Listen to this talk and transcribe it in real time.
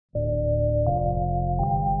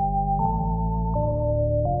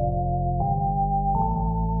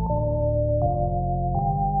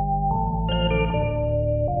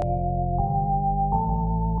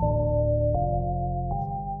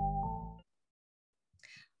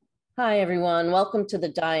Hi, everyone. Welcome to the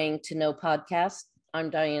Dying to Know podcast. I'm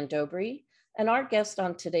Diane Dobry, and our guest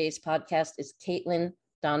on today's podcast is Caitlin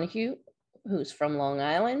Donohue, who's from Long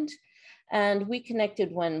Island. And we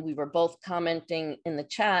connected when we were both commenting in the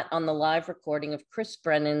chat on the live recording of Chris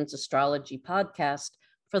Brennan's Astrology podcast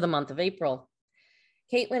for the month of April.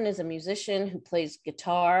 Caitlin is a musician who plays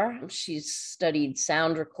guitar. She's studied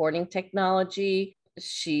sound recording technology.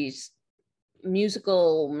 She's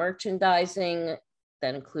musical merchandising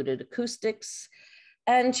that included acoustics,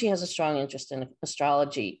 and she has a strong interest in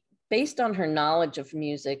astrology. Based on her knowledge of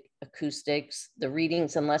music, acoustics, the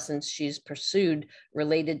readings and lessons she's pursued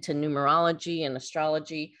related to numerology and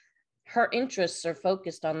astrology, her interests are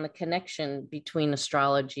focused on the connection between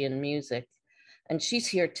astrology and music. And she's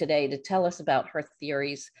here today to tell us about her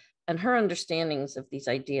theories and her understandings of these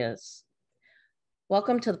ideas.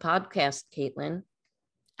 Welcome to the podcast, Caitlin.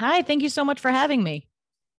 Hi, thank you so much for having me.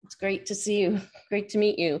 It's great to see you. Great to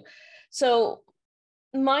meet you. So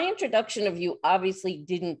my introduction of you obviously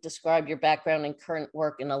didn't describe your background and current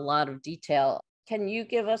work in a lot of detail. Can you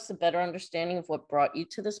give us a better understanding of what brought you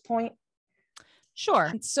to this point?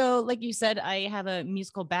 Sure. So like you said, I have a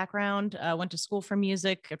musical background, went to school for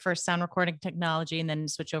music, at first sound recording technology, and then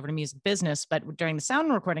switched over to music business. But during the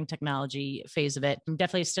sound recording technology phase of it,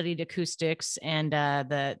 definitely studied acoustics and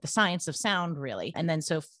the science of sound, really. And then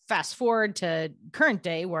so fast forward to current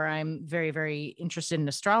day where I'm very, very interested in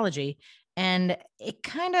astrology. And it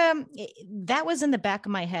kind of, that was in the back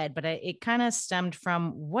of my head, but it kind of stemmed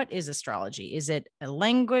from, what is astrology? Is it a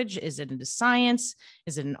language? Is it into science?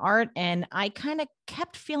 Is it an art? And I kind of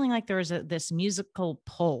kept feeling like there was this musical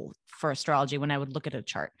pull for astrology when I would look at a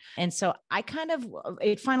chart. And so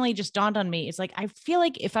it finally just dawned on me. It's like, I feel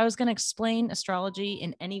like if I was going to explain astrology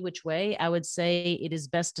in any which way, I would say it is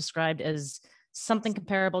best described as something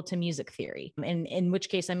comparable to music theory. And in which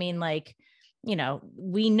case, I mean, like,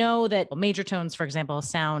 we know that major tones, for example,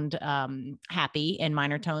 sound happy and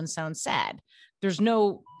minor tones sound sad. There's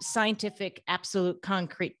no scientific, absolute,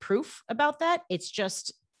 concrete proof about that. It's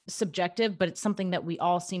just subjective, but it's something that we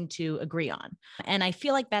all seem to agree on. And I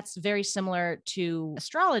feel like that's very similar to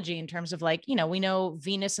astrology in terms of like, we know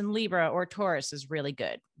Venus in Libra or Taurus is really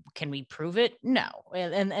good. Can we prove it? No.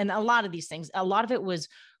 And a lot of these things, a lot of it was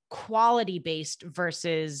quality based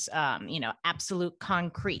versus, absolute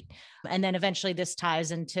concrete. And then eventually this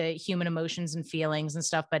ties into human emotions and feelings and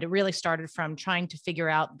stuff. But it really started from trying to figure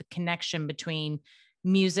out the connection between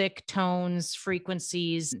music, tones,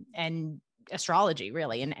 frequencies, and astrology,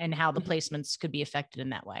 really, and how the placements could be affected in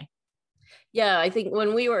that way. Yeah, I think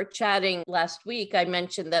when we were chatting last week, I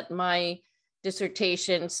mentioned that my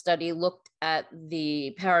dissertation study looked at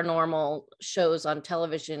the paranormal shows on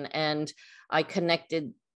television, and I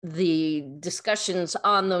connected the discussions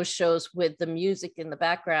on those shows with the music in the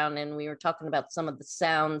background. And we were talking about some of the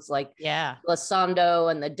sounds like glissando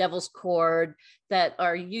and the devil's chord that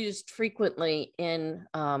are used frequently in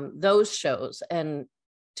those shows and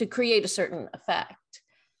to create a certain effect.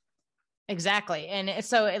 Exactly. And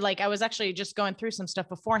so like, I was actually just going through some stuff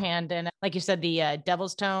beforehand. And like you said, the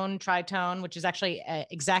devil's tone, tritone, which is actually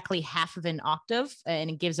exactly half of an octave. And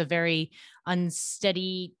it gives a very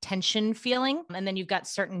unsteady tension feeling. And then you've got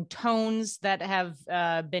certain tones that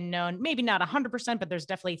have been known, maybe not 100%, but there's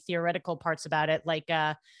definitely theoretical parts about it. Like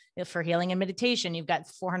for healing and meditation, you've got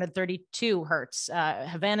 432 hertz,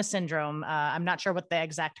 Havana syndrome. I'm not sure what the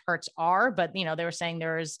exact hertz are, but they were saying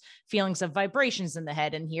there's feelings of vibrations in the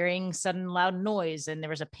head and hearing sudden loud noise. And there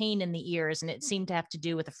was a pain in the ears, and it seemed to have to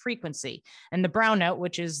do with a frequency. And the brown note,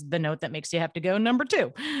 which is the note that makes you have to go number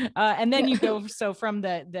 2. And then you go, so from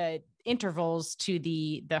the intervals to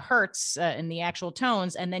the hertz and the actual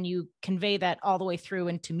tones, and then you convey that all the way through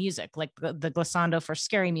into music, like the glissando for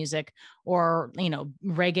scary music, or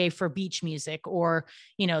reggae for beach music, or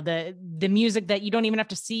the music that you don't even have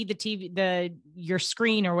to see the TV, your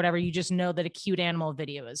screen or whatever, you just know that a cute animal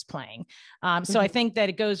video is playing. So I think that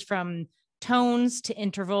it goes from tones to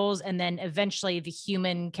intervals, and then eventually the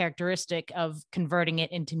human characteristic of converting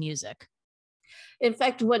it into music. In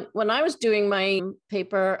fact, when I was doing my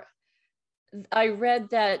paper, I read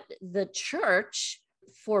that the church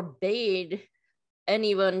forbade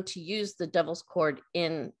anyone to use the devil's chord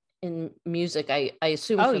in music. I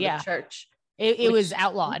assume the church. It was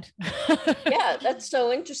outlawed. Yeah, that's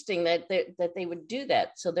so interesting that they would do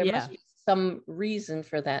that. So there must be some reason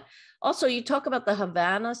for that. Also, you talk about the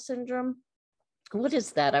Havana syndrome. What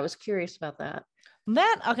is that? I was curious about that.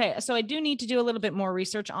 Okay. So I do need to do a little bit more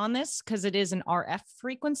research on this because it is an RF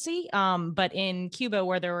frequency. But in Cuba,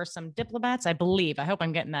 where there were some diplomats, I believe, I hope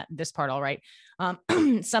I'm getting this part all right.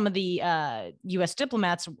 Some of the US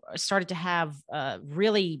diplomats started to have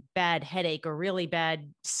really bad headache or really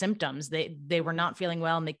bad symptoms. They were not feeling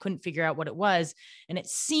well and they couldn't figure out what it was. And it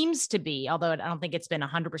seems to be, although I don't think it's been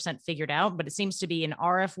 100% figured out, but it seems to be an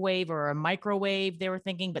RF wave or a microwave, they were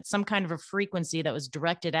thinking, but some kind of a frequency that was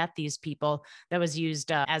directed at these people that was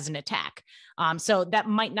used as an attack. So that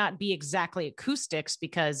might not be exactly acoustics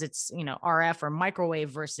because it's, RF or microwave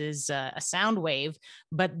versus a sound wave,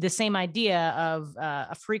 but the same idea of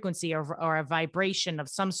a frequency or a vibration of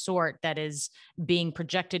some sort that is being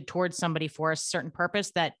projected towards somebody for a certain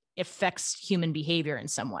purpose that affects human behavior in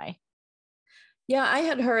some way. Yeah, I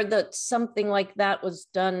had heard that something like that was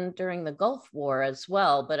done during the Gulf War as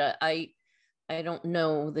well, but I don't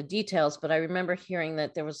know the details, but I remember hearing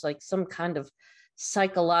that there was like some kind of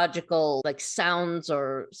psychological like sounds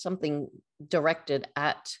or something directed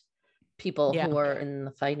at people who are in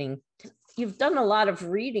the fighting. You've done a lot of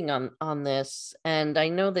reading on this, and I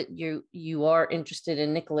know that you are interested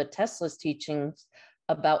in Nikola Tesla's teachings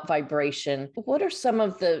about vibration. What are some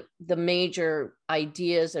of the major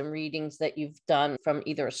ideas and readings that you've done from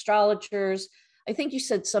either astrologers? I think you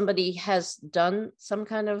said somebody has done some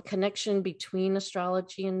kind of connection between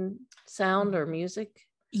astrology and sound or music.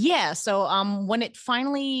 Yeah. So when it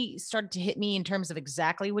finally started to hit me in terms of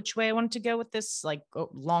exactly which way I wanted to go with this like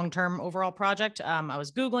long-term overall project, I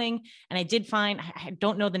was Googling and I did find, I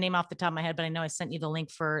don't know the name off the top of my head, but I know I sent you the link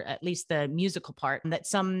for at least the musical part, that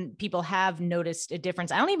some people have noticed a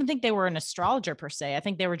difference. I don't even think they were an astrologer per se. I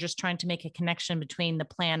think they were just trying to make a connection between the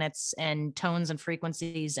planets and tones and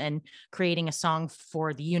frequencies and creating a song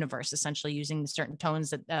for the universe, essentially using the certain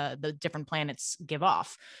tones that the different planets give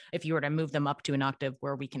off. If you were to move them up to an octave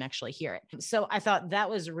where we can actually hear it. So I thought that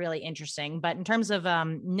was really interesting. But in terms of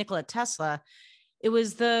Nikola Tesla, it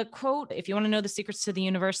was the quote, if you want to know the secrets to the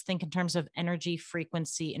universe, think in terms of energy,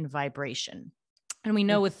 frequency, and vibration. And we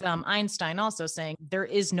know with Einstein also saying there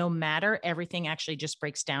is no matter, everything actually just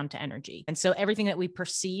breaks down to energy. And so everything that we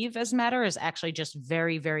perceive as matter is actually just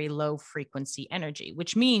very, very low frequency energy,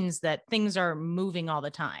 which means that things are moving all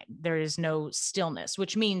the time. There is no stillness,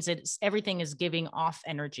 which means everything is giving off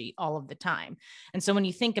energy all of the time. And so when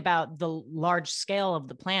you think about the large scale of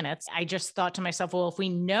the planets, I just thought to myself, well, if we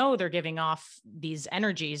know they're giving off these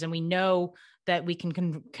energies and we know that we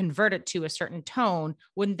can convert it to a certain tone,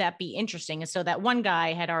 wouldn't that be interesting? And so that one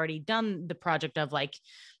guy had already done the project of like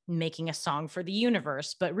making a song for the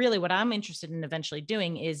universe. But really what I'm interested in eventually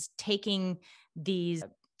doing is taking these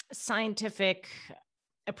scientific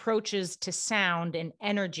approaches to sound and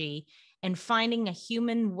energy and finding a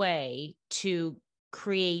human way to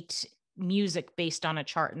create music based on a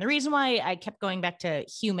chart. And the reason why I kept going back to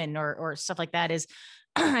human or stuff like that is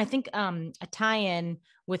I think a tie-in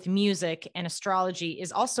with music and astrology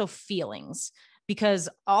is also feelings, because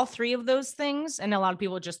all three of those things, and a lot of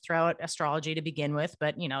people just throw out astrology to begin with,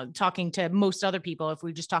 but talking to most other people, if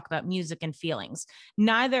we just talk about music and feelings,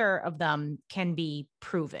 neither of them can be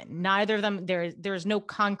proven. Neither of them, there's no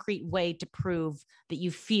concrete way to prove that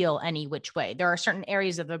you feel any which way. There are certain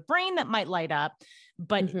areas of the brain that might light up,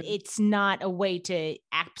 but it's not a way to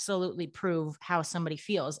absolutely prove how somebody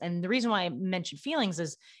feels. And the reason why I mentioned feelings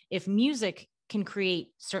is if music can create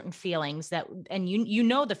certain feelings that, and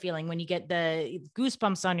the feeling when you get the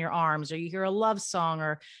goosebumps on your arms or you hear a love song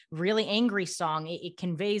or really angry song, it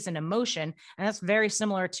conveys an emotion. And that's very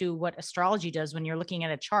similar to what astrology does when you're looking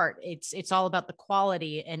at a chart. It's all about the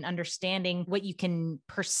quality and understanding what you can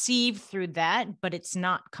perceive through that, but it's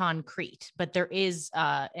not concrete, but there is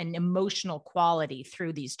an emotional quality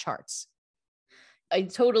through these charts. I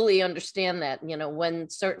totally understand that. When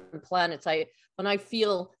certain planets, when I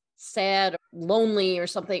feel sad or lonely or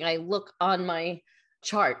something, I look on my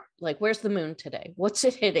chart, like, where's the moon today? What's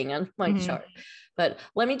it hitting on my chart? But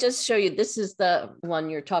let me just show you. This is the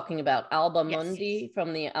one you're talking about, Alba Mundi,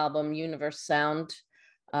 from the album Universe Sound.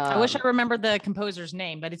 I wish I remembered the composer's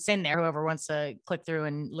name, but it's in there. Whoever wants to click through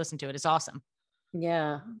and listen to it, it's awesome.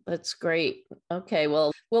 Yeah, that's great. Okay,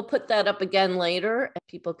 well, we'll put that up again later and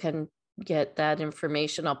people can get that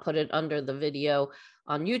information. I'll put it under the video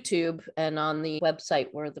on YouTube and on the website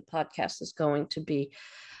where the podcast is going to be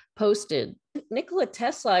posted. Nikola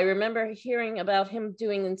Tesla, I remember hearing about him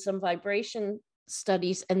doing in some vibration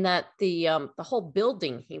studies, and that the whole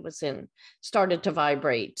building he was in started to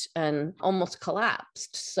vibrate and almost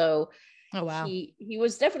collapsed. So oh, wow. He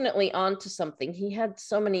was definitely onto something. He had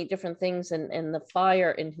so many different things, and the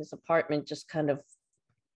fire in his apartment just kind of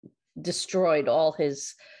destroyed all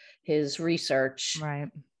his research. Right.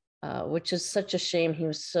 which is such a shame.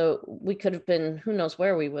 We could have been, who knows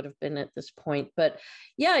where we would have been at this point. But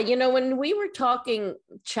yeah, when we were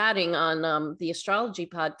chatting on the astrology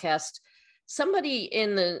podcast, somebody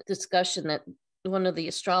in the discussion, that one of the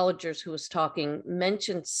astrologers who was talking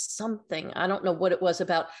mentioned something, I don't know what it was,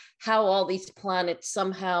 about how all these planets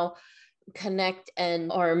somehow connect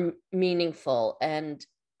and are meaningful. And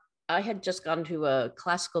I had just gone to a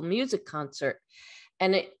classical music concert,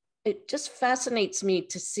 and it just fascinates me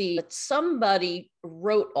to see that somebody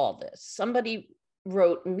wrote all this. Somebody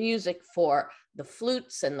wrote music for the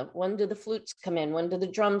flutes, and when do the flutes come in? When do the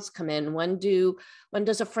drums come in? When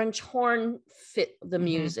does a French horn fit the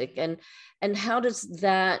music? And how does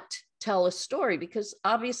that tell a story? Because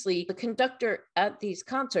obviously the conductor at these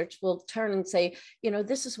concerts will turn and say,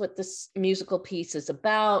 this is what this musical piece is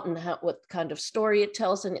about, and what kind of story it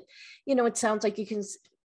tells. And it sounds like you can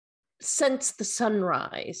sense the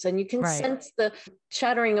sunrise, and you can sense the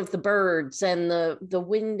chattering of the birds and the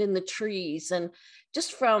wind in the trees, and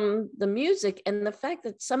just from the music and the fact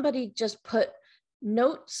that somebody just put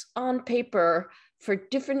notes on paper for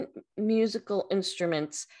different musical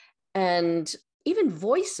instruments, and even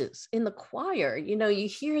voices in the choir. You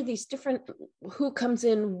hear these different, who comes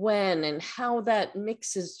in when, and how that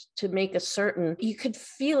mixes to make you could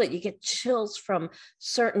feel it. You get chills from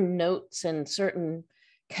certain notes and certain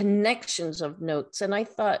connections of notes. And I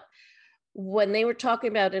thought, when they were talking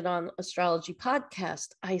about it on Astrology Podcast,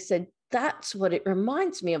 I said, that's what it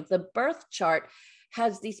reminds me of. The birth chart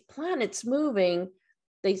has these planets moving.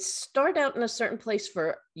 They start out in a certain place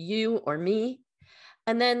for you or me,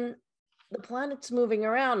 and then the planets moving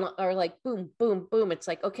around are like boom, boom, boom. It's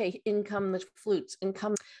like, okay, in come the flutes, in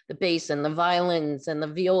come the bass and the violins and the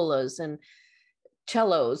violas and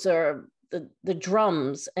cellos, or the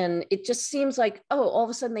drums. And it just seems like, all of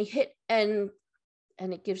a sudden they hit, and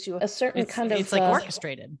it gives you a certain it's like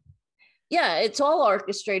orchestrated. Yeah, it's all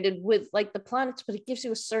orchestrated with like the planets, but it gives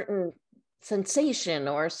you a certain sensation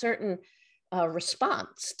or a certain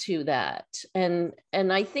response to that. And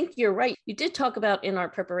I think you're right. You did talk about, in our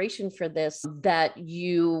preparation for this, that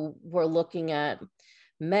you were looking at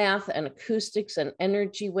math and acoustics and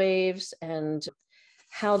energy waves, and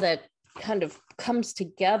how that kind of comes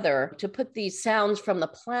together to put these sounds from the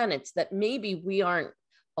planets that maybe we aren't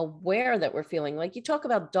aware that we're feeling. Like you talk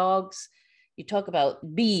about dogs, you talk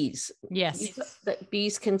about bees. Yes. That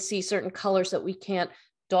bees can see certain colors that we can't.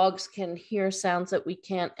 Dogs can hear sounds that we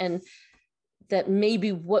can't. And that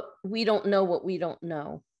maybe what we don't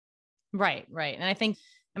know. Right. And I think,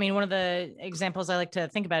 one of the examples I like to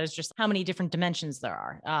think about is just how many different dimensions there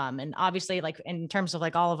are. And obviously, like in terms of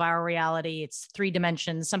like all of our reality, it's 3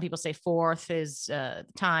 dimensions. Some people say 4th is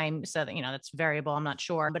time. So that, that's variable. I'm not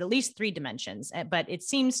sure, but at least 3 dimensions. But it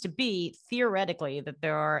seems to be theoretically that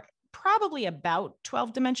there are probably about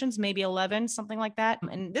 12 dimensions, maybe 11, something like that.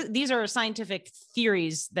 And these are scientific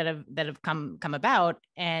theories that have come about,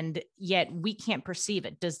 and yet we can't perceive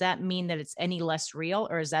it. Does that mean that it's any less real,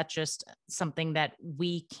 or is that just something that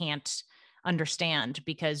we can't understand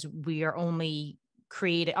because we are only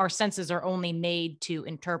our senses are only made to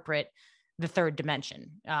interpret the 3rd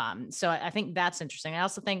dimension? So I think that's interesting. I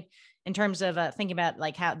also think in terms of thinking about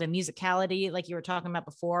like how the musicality, like you were talking about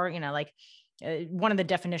before, one of the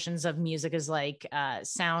definitions of music is like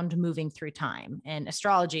sound moving through time, and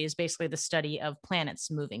astrology is basically the study of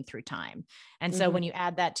planets moving through time. And so when you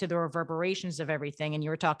add that to the reverberations of everything, and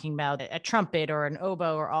you were talking about a trumpet or an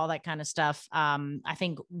oboe or all that kind of stuff, I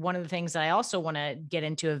think one of the things that I also want to get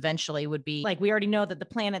into eventually would be, like, we already know that the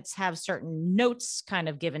planets have certain notes kind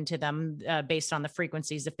of given to them based on the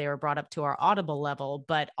frequencies if they were brought up to our audible level,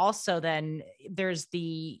 but also then there's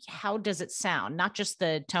how does it sound? Not just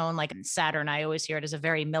the tone, like Saturn, I always hear it as a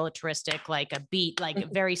very militaristic, like a beat,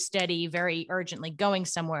 like very steady, very urgently going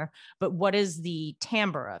somewhere. But what is the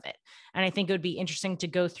timbre of it? And I think it would be interesting to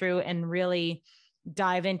go through and really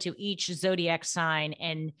dive into each zodiac sign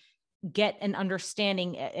and get an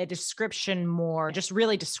understanding, a description more, just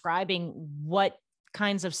really describing what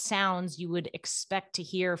kinds of sounds you would expect to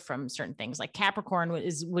hear from certain things. Like Capricorn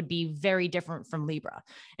would be very different from Libra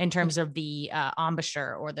in terms of the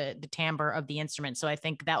embouchure or the timbre of the instrument. So I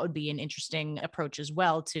think that would be an interesting approach as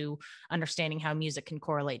well to understanding how music can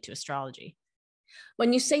correlate to astrology.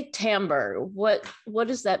 When you say timbre, what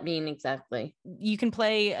does that mean exactly? You can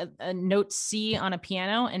play a note C on a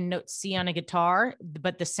piano and note C on a guitar,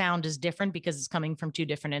 but the sound is different because it's coming from 2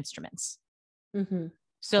 different instruments. Mm-hmm.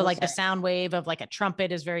 So like the sound wave of like a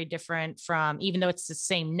trumpet is very different from, even though it's the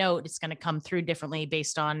same note, it's going to come through differently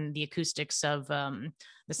based on the acoustics of the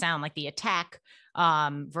sound, like the attack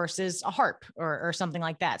versus a harp or something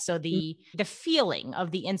like that. So the feeling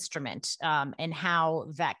of the instrument and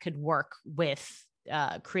how that could work with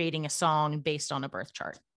creating a song based on a birth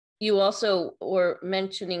chart. You also were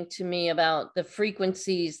mentioning to me about the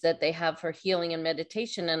frequencies that they have for healing and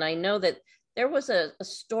meditation. And I know that there was a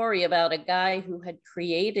story about a guy who had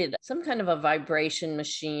created some kind of a vibration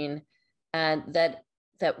machine and that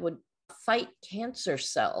would fight cancer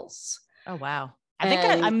cells. Oh, wow.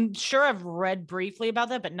 I'm sure I've read briefly about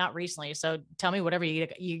that, but not recently. So tell me whatever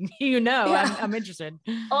you know. Yeah. I'm interested.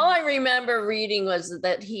 All I remember reading was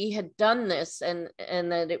that he had done this and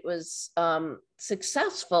that it was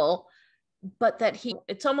successful, but that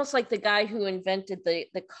it's almost like the guy who invented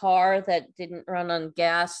the car that didn't run on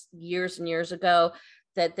gas years and years ago,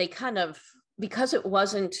 that they kind of, because it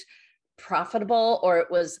wasn't profitable or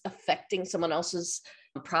it was affecting someone else's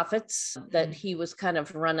profits, that he was kind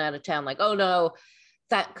of run out of town, like, oh no,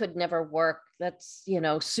 that could never work. That's,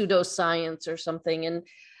 pseudoscience or something. And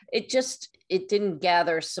it didn't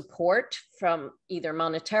gather support from either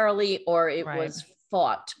monetarily or it was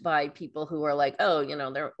fought by people who are like, oh,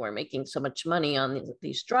 we're making so much money on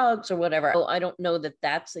these drugs or whatever. I don't know that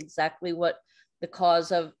that's exactly what the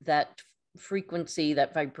cause of that frequency,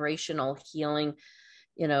 that vibrational healing,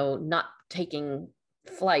 not taking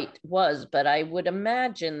flight was, but I would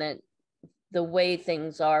imagine that the way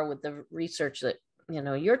things are with the research that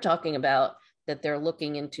you're talking about, that they're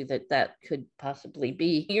looking into, that could possibly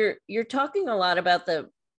be. You're talking a lot about the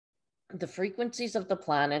frequencies of the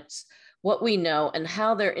planets, what we know and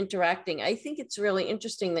how they're interacting. I think it's really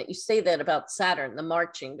interesting that you say that about Saturn, the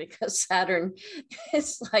marching, because Saturn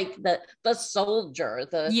is like the soldier,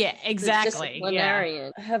 exactly. The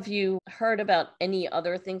disciplinarian. Yeah. Have you heard about any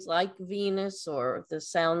other things like Venus or the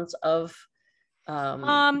sounds of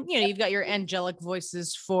you've got your angelic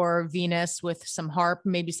voices for Venus with some harp,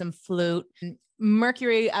 maybe some flute.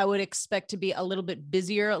 Mercury, I would expect to be a little bit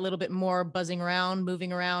busier, a little bit more buzzing around,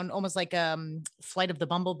 moving around, almost like Flight of the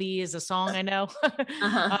Bumblebee is a song I know,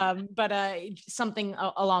 but something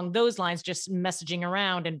along those lines, just messaging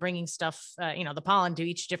around and bringing stuff, the pollen to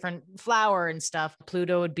each different flower and stuff.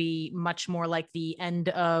 Pluto would be much more like the end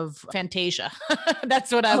of Fantasia.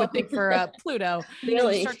 That's what I would think for Pluto.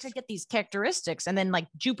 Really? You start to get these characteristics, and then like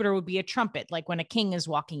Jupiter would be a trumpet, like when a king is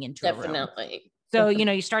walking into a room. Definitely. So,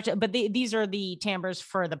 you start to, but these are the timbres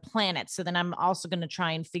for the planets. So then I'm also going to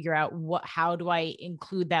try and figure out how do I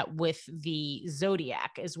include that with the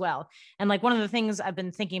zodiac as well. And like one of the things I've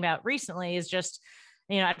been thinking about recently is just,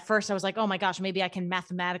 at first I was like, oh my gosh, maybe I can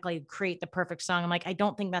mathematically create the perfect song. I'm like, I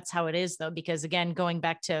don't think that's how it is though, because again, going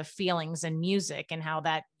back to feelings and music and how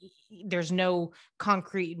that there's no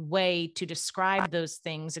concrete way to describe those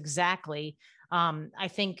things exactly. I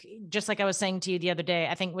think just like I was saying to you the other day,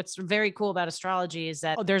 I think what's very cool about astrology is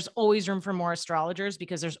that there's always room for more astrologers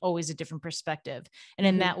because there's always a different perspective. And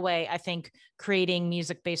in that way, I think creating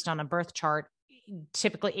music based on a birth chart,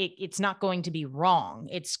 typically it's not going to be wrong.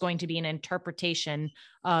 It's going to be an interpretation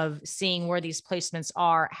of seeing where these placements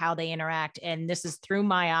are, how they interact. And this is through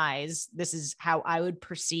my eyes. This is how I would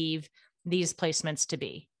perceive these placements to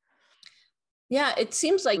be. Yeah, it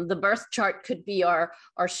seems like the birth chart could be our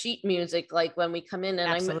sheet music, like when we come in. And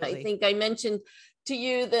I think I mentioned to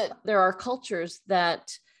you that there are cultures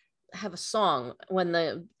that have a song when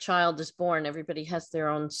the child is born. Everybody has their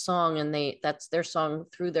own song, and that's their song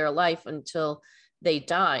through their life until they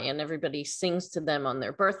die. And everybody sings to them on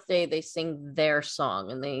their birthday. They sing their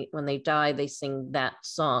song, and when they die, they sing that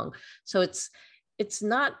song. So it's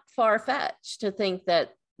not far-fetched to think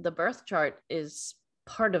that the birth chart is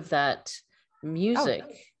part of that music.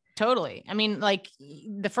 Oh, totally. I mean, like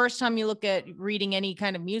the first time you look at reading any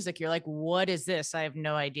kind of music, you're like, what is this? I have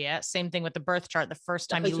no idea. Same thing with the birth chart. The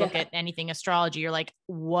first time you look at anything astrology, you're like,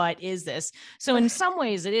 what is this? So in some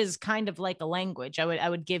ways it is kind of like a language. I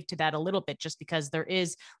would give to that a little bit, just because there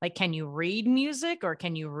is like, can you read music or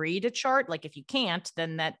can you read a chart? Like if you can't,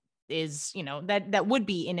 then that is, that would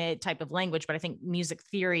be in a type of language. But I think music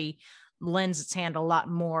theory lends its hand a lot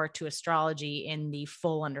more to astrology in the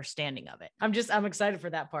full understanding of it. I'm excited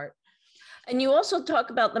for that part. And you also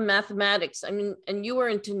talk about the mathematics. I mean, and you were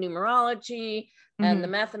into numerology and the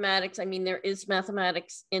mathematics. I mean, there is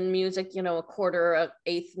mathematics in music, a quarter, an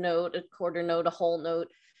eighth note, a quarter note, a whole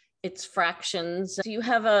note. It's fractions. Do you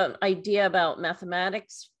have an idea about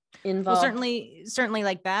mathematics Well, involved? certainly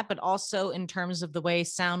like that, but also in terms of the way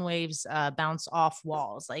sound waves bounce off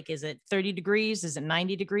walls. Like, is it 30 degrees? Is it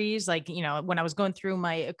 90 degrees? Like, when I was going through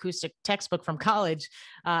my acoustic textbook from college,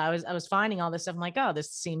 I was finding all this stuff. I'm like, oh,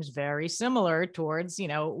 this seems very similar towards,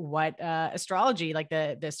 what astrology, like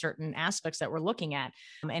the certain aspects that we're looking at.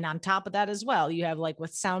 And on top of that as well, you have like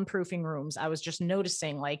with soundproofing rooms, I was just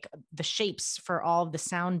noticing like the shapes for all of the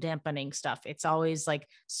sound dampening stuff. It's always like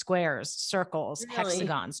squares, circles, Really?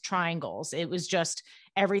 hexagons, triangles. It was just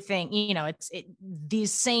everything,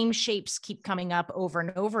 these same shapes keep coming up over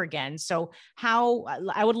and over again. So how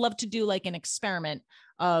I would love to do like an experiment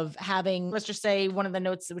of having, let's just say one of the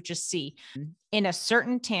notes, which is C, in a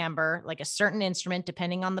certain timbre, like a certain instrument,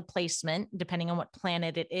 depending on the placement, depending on what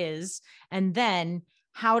planet it is. And then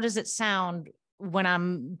how does it sound when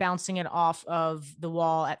I'm bouncing it off of the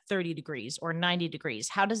wall at 30 degrees or 90 degrees?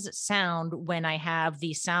 How does it sound when I have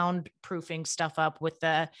the soundproofing stuff up with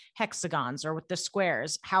the hexagons or with the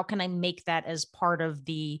squares? How can I make that as part of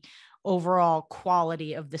the overall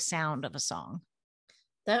quality of the sound of a song?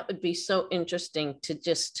 That would be so interesting to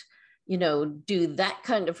just, do that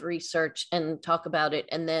kind of research and talk about it,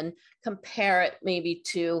 and then compare it maybe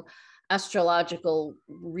to astrological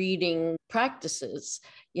reading practices.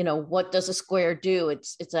 What does a square do?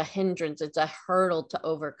 It's a hindrance, it's a hurdle to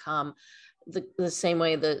overcome. The same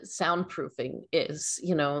way the soundproofing is,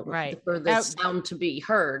 Right. for the sound to be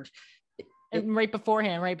heard. And right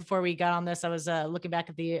before we got on this, I was looking back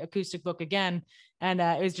at the acoustic book again, and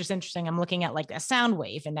it was just interesting. I'm looking at like a sound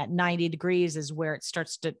wave, and at 90 degrees is where it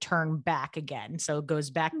starts to turn back again. So it goes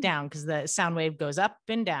back down because the sound wave goes up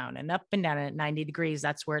and down and up and down. And at 90 degrees,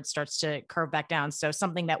 that's where it starts to curve back down. So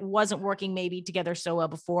something that wasn't working maybe together so well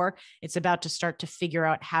before, it's about to start to figure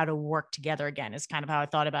out how to work together again, is kind of how I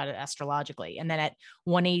thought about it astrologically. And then at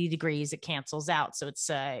 180 degrees, it cancels out. So it's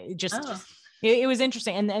it was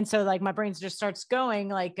interesting. And so like my brain just starts going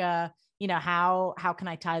like, how can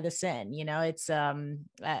I tie this in? It's,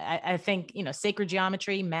 I think, sacred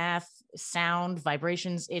geometry, math, sound,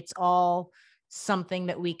 vibrations, it's all something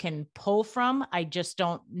that we can pull from. I just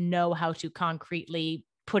don't know how to concretely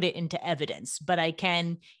put it into evidence, but I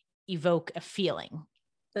can evoke a feeling.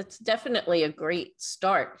 That's definitely a great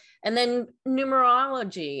start. And then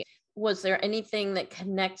numerology, was there anything that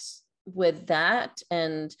connects with that?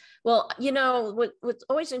 And well, what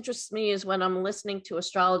always interests me is when I'm listening to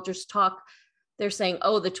astrologers talk, they're saying,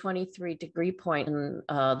 oh, the 23 degree point and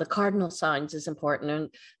the cardinal signs is important, and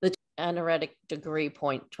the anaretic degree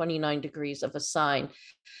point, 29 degrees of a sign.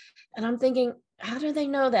 And I'm thinking, how do they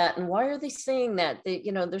know that? And why are they saying that?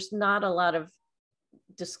 There's not a lot of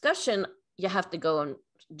discussion. You have to go and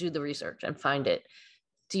do the research and find it.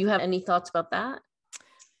 Do you have any thoughts about that?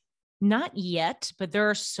 Not yet, but there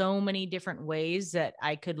are so many different ways that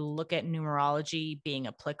I could look at numerology being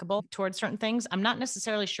applicable towards certain things. I'm not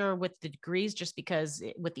necessarily sure with the degrees, just because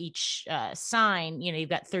with each sign, you've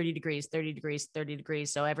got 30 degrees, 30 degrees, 30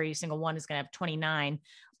 degrees. So every single one is going to have 29,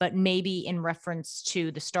 but maybe in reference to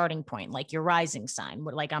the starting point, like your rising sign,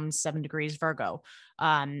 like I'm 7 degrees Virgo,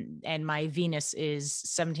 and my Venus is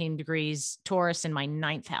 17 degrees Taurus in my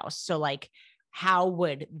 9th house. So like, how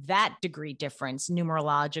would that degree difference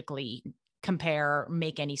numerologically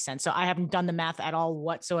make any sense? So I haven't done the math at all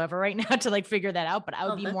whatsoever right now to like figure that out, but I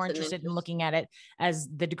would be more interested in looking at it as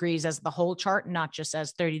the degrees as the whole chart, not just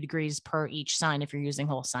as 30 degrees per each sign if you're using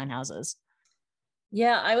whole sign houses.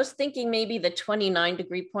 Yeah, I was thinking maybe the 29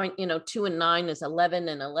 degree point, 2 and 9 is 11,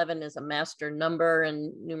 and 11 is a master number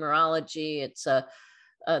in numerology. It's the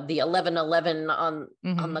 1111 on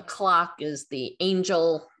the clock is the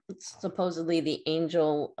angel. It's supposedly the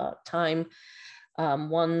angel time,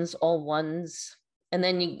 ones, all ones. And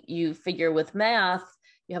then you figure with math,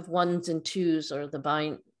 you have ones and twos, or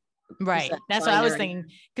the Right. That's what I was thinking,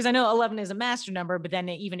 because I know 11 is a master number, but then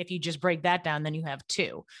even if you just break that down, then you have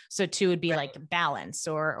 2. So 2 would be like balance,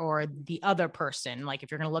 or the other person. Like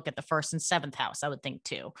if you're going to look at the 1st and 7th house, I would think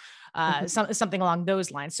 2, something along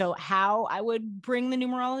those lines. So how I would bring the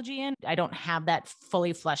numerology in, I don't have that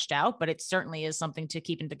fully fleshed out, but it certainly is something to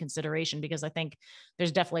keep into consideration, because I think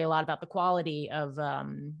there's definitely a lot about the quality of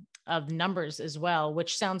numbers as well,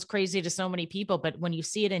 which sounds crazy to so many people, but when you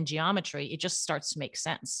see it in geometry, it just starts to make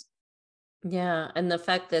sense. Yeah. And the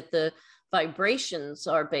fact that the vibrations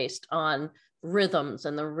are based on rhythms,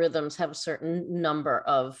 and the rhythms have a certain number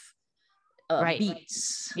of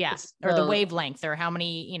beats. Yeah. Or the wavelength, or how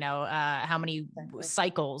many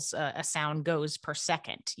cycles a sound goes per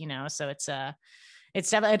second, so it's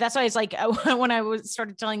definitely, that's why it's like when I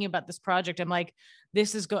started telling you about this project, I'm like,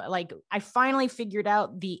 this is like, I finally figured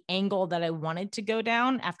out the angle that I wanted to go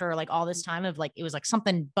down after like all this time of like, it was like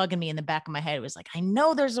something bugging me in the back of my head. It was like, I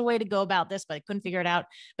know there's a way to go about this, but I couldn't figure it out.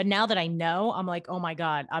 But now that I know, I'm like, oh my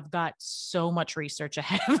God, I've got so much research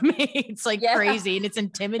ahead of me. It's like crazy and it's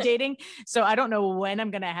intimidating. So I don't know when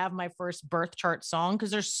I'm going to have my first birth chart song,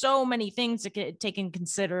 because there's so many things to take in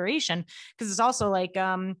consideration. Because it's also like,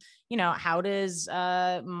 you know, how does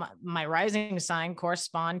my rising sign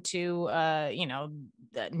correspond to, you know,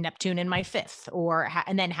 Neptune in my fifth,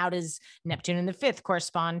 and then how does Neptune in the fifth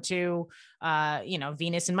correspond to, you know,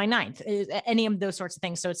 Venus in my ninth, any of those sorts of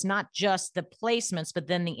things. So it's not just the placements, but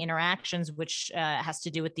then the interactions, which has to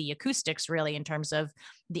do with the acoustics really in terms of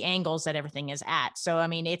the angles that everything is at. So, I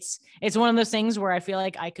mean, it's one of those things where I feel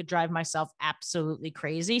like I could drive myself absolutely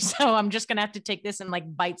crazy. So I'm just going to have to take this in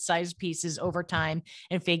like bite-sized pieces over time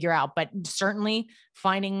and figure out. But certainly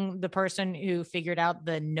finding the person who figured out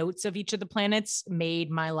the notes of each of the planets made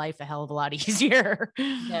my life a hell of a lot easier.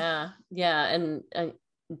 Yeah. And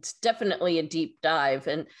it's definitely a deep dive.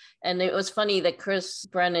 And it was funny that Chris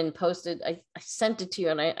Brennan posted, I sent it to you,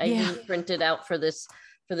 and I didn't print it out for this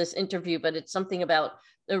interview, but it's something about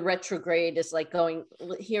the retrograde is like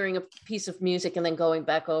hearing a piece of music and then going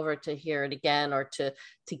back over to hear it again, or to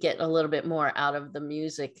get a little bit more out of the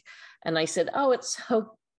music. And I said, oh, it's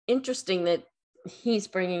so interesting that he's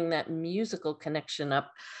bringing that musical connection up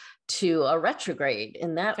to a retrograde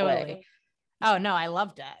in that way. Oh no, I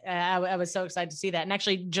loved it. I was so excited to see that. And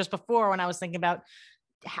actually just before, when I was thinking about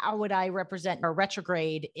how would I represent a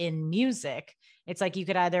retrograde in music, it's like you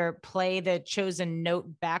could either play the chosen note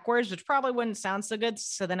backwards, which probably wouldn't sound so good.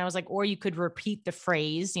 So then I was like, or you could repeat the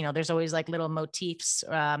phrase, you know, there's always like little motifs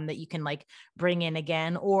that you can like bring in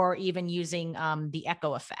again, or even using the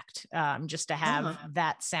echo effect just to have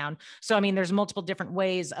that sound. So, I mean, there's multiple different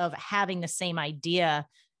ways of having the same idea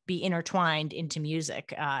be intertwined into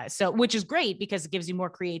music. So, which is great because it gives you more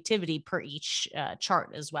creativity per each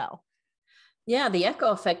chart as well. Yeah, the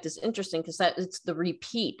echo effect is interesting because it's the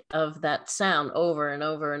repeat of that sound over and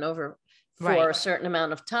over and over for a certain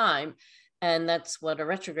amount of time. And that's what a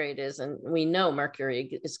retrograde is. And we know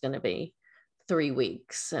Mercury is going to be 3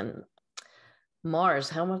 weeks. And Mars,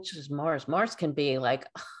 how much is Mars? Mars can be like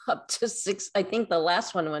up to 6. I think the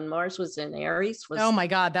last one when Mars was in Aries was, oh my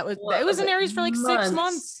God, it was in Aries for like 6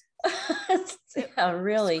 months. Yeah,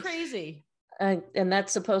 really. It's crazy. And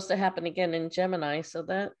that's supposed to happen again in Gemini. So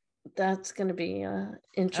that's going to be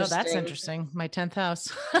interesting. Oh, that's interesting. My 10th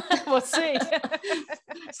house. We'll see.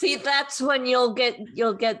 See, that's when you'll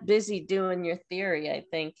get busy doing your theory. I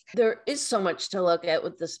think there is so much to look at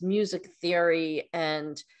with this music theory,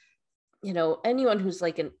 and you know, anyone who's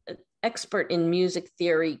like an expert in music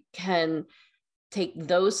theory can take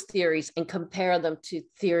those theories and compare them to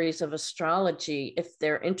theories of astrology if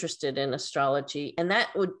they're interested in astrology. And that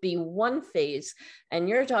would be one phase. And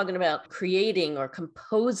you're talking about creating or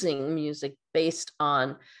composing music based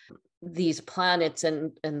on these planets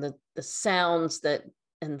and the sounds that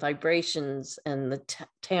and vibrations and the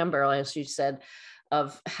timbre, as you said,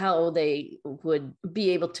 of how they would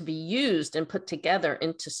be able to be used and put together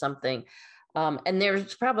into something. And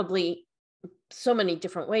there's probably so many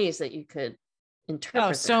different ways that you could interpret.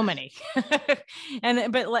 Oh, so many.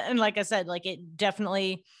 and like I said, like it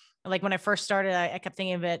definitely, like when I first started, I kept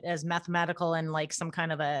thinking of it as mathematical and like some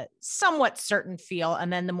kind of a somewhat certain feel.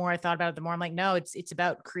 And then the more I thought about it, the more I'm like, no, it's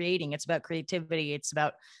about creating. It's about creativity. It's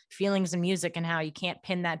about feelings and music and how you can't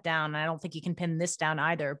pin that down. And I don't think you can pin this down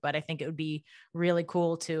either, but I think it would be really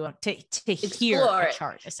cool to hear a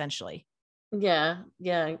chart essentially. Yeah.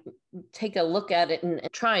 Take a look at it and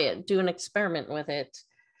try it, do an experiment with it.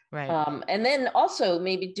 Right. And then also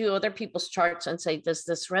maybe do other people's charts and say, does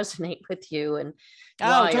this resonate with you? And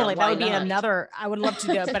totally. That would be another, I would love to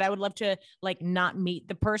do it, but I would love to like not meet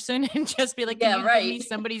the person and just be like, can you give me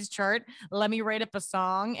somebody's chart? Let me write up a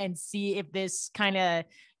song and see if this kind of,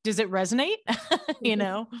 does it resonate? You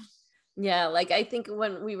know? Yeah. Like I think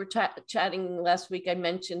when we were chatting last week, I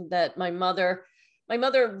mentioned that my mother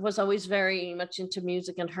was always very much into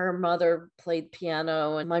music, and her mother played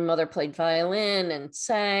piano and my mother played violin and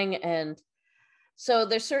sang. And so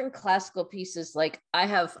there's certain classical pieces. Like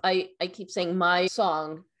I keep saying my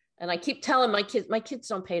song, and I keep telling my kids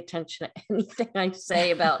don't pay attention to anything I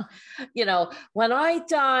say about, you know, when I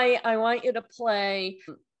die, I want you to play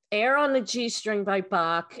Air on the G String by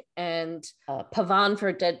Bach and Pavane for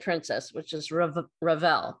a Dead Princess, which is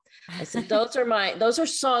Ravel. I said, those are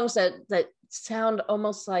songs that sound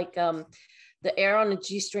almost like the Air on a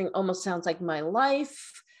G String almost sounds like my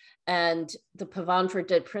life, and the Pavane for a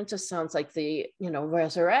Dead Princess sounds like the, you know,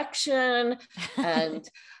 resurrection. And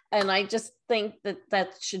And I just think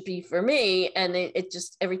that should be for me. And it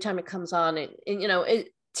just, every time it comes on,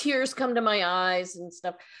 tears come to my eyes and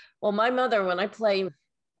stuff. Well, my mother, when I play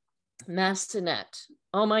Massenet,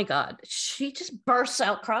 oh my God, she just bursts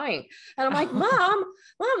out crying. And I'm like, Mom,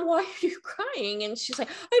 why are you crying? And she's like,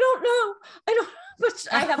 I don't, but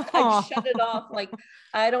I shut it off. Like,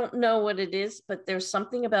 I don't know what it is, but there's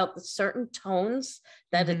something about the certain tones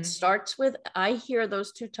that it starts with. I hear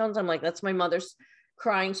those two tones. I'm like, that's my mother's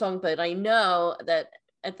crying song. But I know that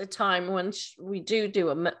at the time when we do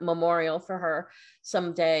a memorial for her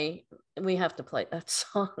someday, we have to play that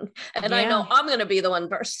song. And I know I'm going to be the one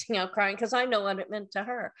bursting out crying because I know what it meant to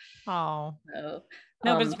her. Oh, so,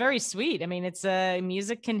 no, but it's very sweet. I mean, it's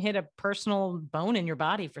music can hit a personal bone in your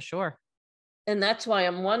body for sure. And that's why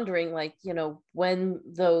I'm wondering, like, when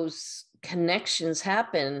those connections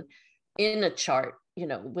happen in a chart,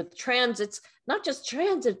 with transits, not just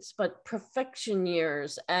transits, but perfection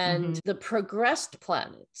years and the progressed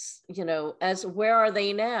planets, as where are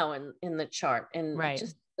they now in the chart, and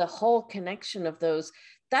just the whole connection of those.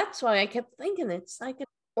 That's why I kept thinking it's like an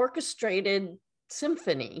orchestrated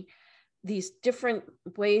symphony, these different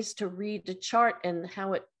ways to read the chart and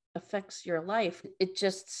how it affects your life. It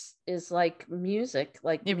just is like music,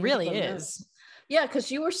 like it really is. Yeah,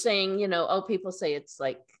 because you were saying, people say it's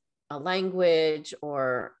like a language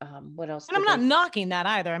or what else? And I'm not knocking that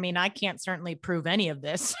either. I mean, I can't certainly prove any of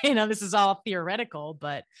this. This is all theoretical,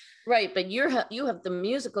 but right. But you have the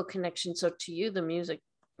musical connection, so to you, the music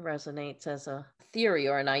resonates as a theory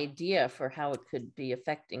or an idea for how it could be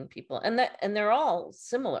affecting people, and they're all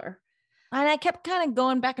similar. And I kept kind of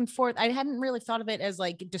going back and forth. I hadn't really thought of it as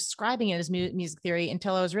like describing it as music theory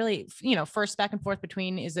until I was really, first back and forth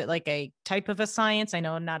between, is it like a type of a science? I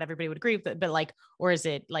know not everybody would agree with it, but like, or is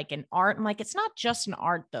it like an art? I'm like, it's not just an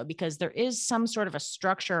art though, because there is some sort of a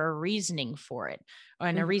structure or reasoning for it,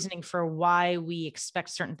 and a reasoning for why we expect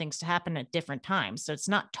certain things to happen at different times. So it's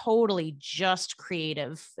not totally just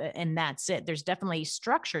creative and that's it. There's definitely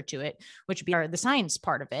structure to it, which would be the science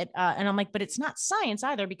part of it. And I'm like, but it's not science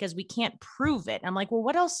either because we can't prove it. I'm like, well,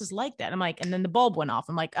 what else is like that? I'm like, and then the bulb went off.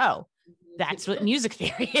 I'm like, oh, that's what music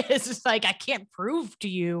theory is. It's like, I can't prove to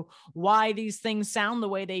you why these things sound the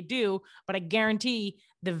way they do, but I guarantee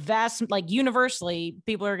the vast, like universally,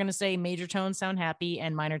 people are going to say major tones sound happy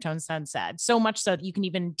and minor tones sound sad. So much so that you can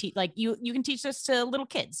even teach, like you can teach this to little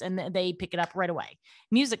kids and they pick it up right away.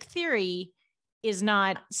 Music theory is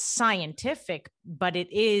not scientific, but it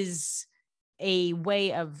is a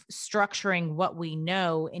way of structuring what we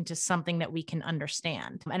know into something that we can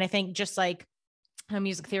understand. And I think just like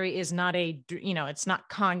music theory is not it's not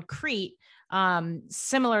concrete.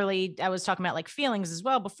 Similarly, I was talking about like feelings as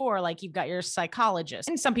well before, like you've got your psychologist,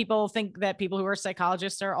 and some people think that people who are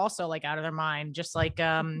psychologists are also like out of their mind, just like,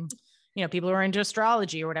 people who are into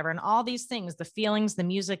astrology or whatever, and all these things, the feelings, the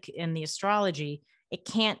music, and the astrology,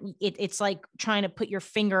 it's like trying to put your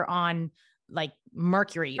finger on like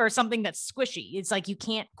Mercury or something that's squishy. It's like, you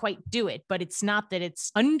can't quite do it, but it's not that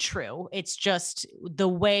it's untrue. It's just the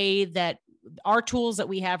way that our tools that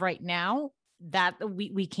we have right now, that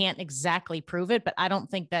we can't exactly prove it, but I don't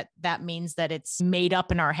think that means that it's made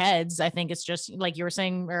up in our heads. I think it's just like you were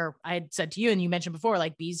saying, or I had said to you, and you mentioned before,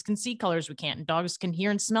 like bees can see colors we can't, and dogs can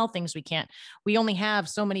hear and smell things we can't. We only have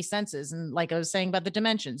so many senses. And like I was saying about the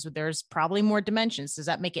dimensions, there's probably more dimensions. Does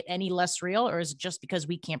that make it any less real, or is it just because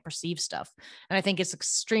we can't perceive stuff? And I think it's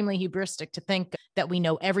extremely hubristic to think that we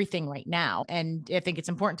know everything right now. And I think it's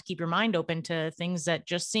important to keep your mind open to things that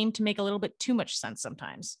just seem to make a little bit too much sense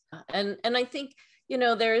sometimes. And I think,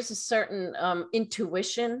 there is a certain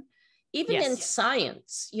intuition, even in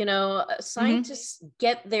science. Scientists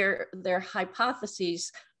get their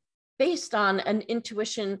hypotheses based on an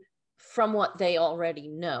intuition from what they already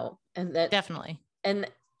know. And that definitely.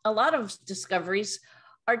 And a lot of discoveries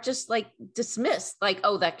are just like dismissed, like,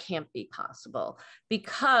 oh, that can't be possible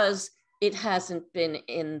because it hasn't been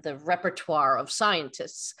in the repertoire of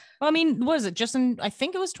scientists. Well, I mean, was it just I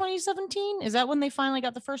think it was 2017? Is that when they finally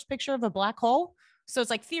got the first picture of a black hole? So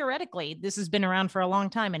it's like, theoretically, this has been around for a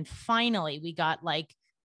long time. And finally we got like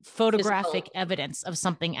photographic evidence of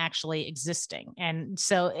something actually existing. And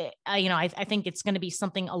so, I think it's going to be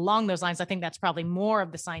something along those lines. I think that's probably more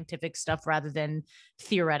of the scientific stuff rather than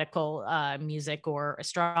theoretical music or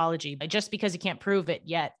astrology. But just because you can't prove it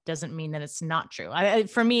yet doesn't mean that it's not true.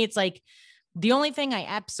 For me, it's like, the only thing I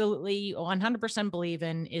absolutely 100% believe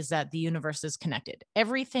in is that the universe is connected.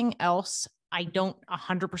 Everything else I don't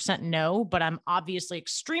 100% know, but I'm obviously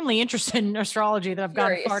extremely interested in astrology, that I've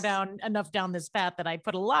gone far enough down this path that I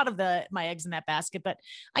put a lot of my eggs in that basket, but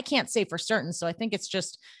I can't say for certain. So I think it's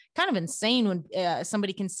just kind of insane when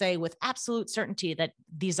somebody can say with absolute certainty that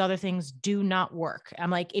these other things do not work.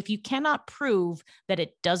 I'm like, if you cannot prove that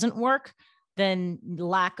it doesn't work, then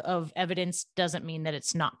lack of evidence doesn't mean that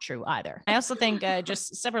it's not true either. I also think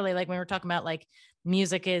just separately, like when we're talking about like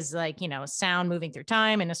music is like, sound moving through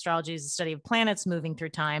time, and astrology is the study of planets moving through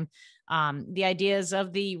time. The ideas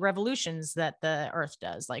of the revolutions that the earth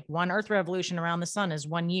does, like one earth revolution around the sun is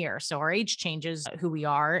 1 year. So our age changes who we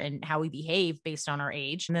are and how we behave based on our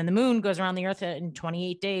age. And then the moon goes around the earth in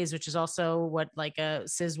 28 days, which is also what like a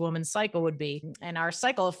cis woman's cycle would be. And our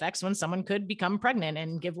cycle affects when someone could become pregnant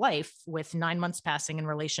and give life, with 9 months passing in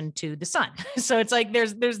relation to the sun. So it's like,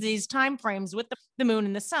 there's these time frames with the moon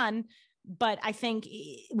and the sun. But I think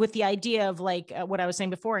with the idea of like what I was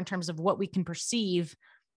saying before, in terms of what we can perceive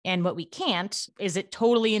and what we can't, is it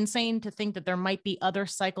totally insane to think that there might be other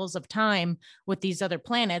cycles of time with these other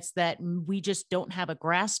planets that we just don't have a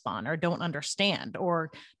grasp on, or don't understand,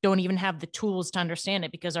 or don't even have the tools to understand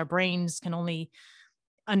it, because our brains can only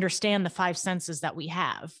understand the 5 senses that we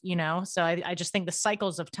have, So I just think the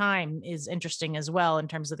cycles of time is interesting as well, in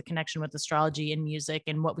terms of the connection with astrology and music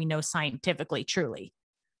and what we know scientifically, truly.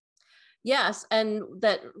 Yes, and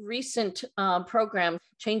that recent program,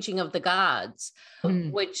 Changing of the Gods,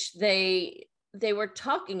 which they were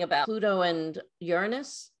talking about Pluto and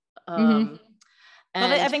Uranus. And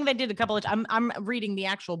I think they did a couple of. I'm reading the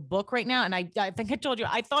actual book right now, and I think I told you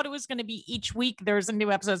I thought it was going to be each week there's a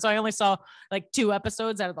new episode, so I only saw like 2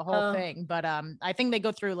 episodes out of the whole thing. But I think they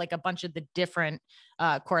go through like a bunch of the different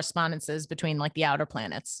correspondences between like the outer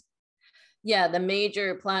planets. Yeah, the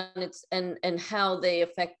major planets and how they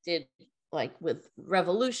affected, like with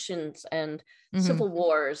revolutions and civil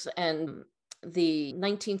wars and the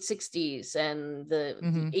 1960s and the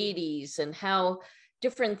 80s, and how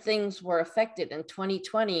different things were affected in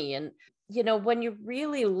 2020. And, when you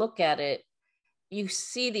really look at it, you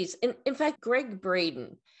see these. In fact, Greg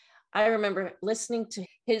Braden, I remember listening to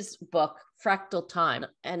his book, Fractal Time.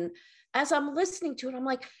 And as I'm listening to it, I'm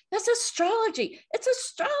like, that's astrology. It's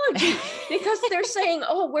astrology, because they're saying,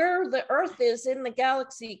 where the Earth is in the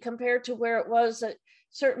galaxy compared to where it was at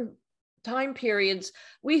certain time periods.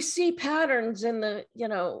 We see patterns in the, in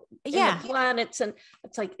the planets, and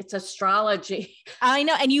it's like, it's astrology. I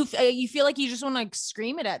know. And you feel like you just want to like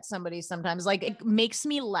scream it at somebody sometimes. Like, it makes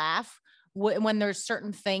me laugh when there's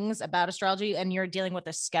certain things about astrology and you're dealing with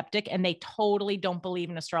a skeptic and they totally don't believe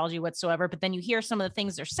in astrology whatsoever, but then you hear some of the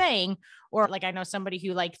things they're saying, or like, I know somebody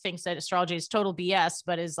who like thinks that astrology is total BS,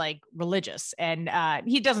 but is like religious, and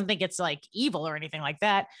he doesn't think it's like evil or anything like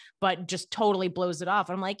that, but just totally blows it off.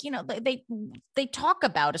 I'm like, they talk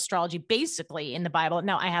about astrology basically in the Bible.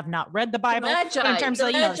 Now, I have not read the Bible, but in terms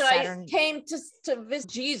of Saturn came to visit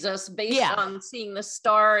Jesus based on seeing the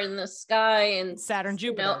star in the sky, and Saturn,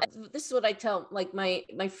 Jupiter. This is what I tell like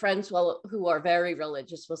my friends, who are very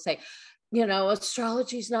religious, will say,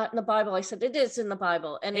 astrology is not in the Bible. I said, it is in the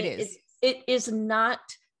Bible, and it is not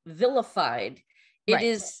vilified. It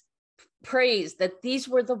is praised that these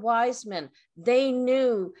were the wise men. They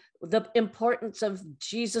knew the importance of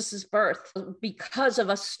Jesus's birth because of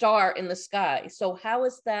a star in the sky. So how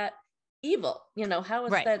is that evil? How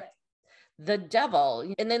is that the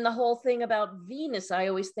devil? And then the whole thing about Venus, I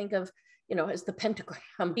always think of, as the pentagram.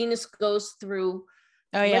 Venus goes through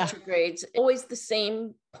retrogrades, always the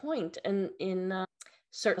same point in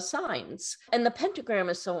certain signs. And the pentagram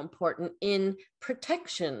is so important in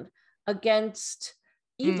protection against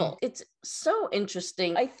evil. It's so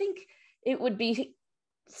interesting. I think it would be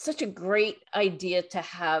such a great idea to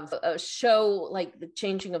have a show like the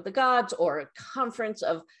Changing of the Gods, or a conference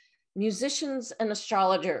of musicians and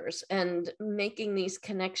astrologers, and making these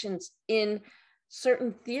connections in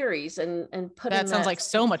certain theories and putting that sounds like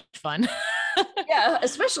so much fun. Yeah,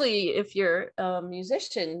 especially if you're a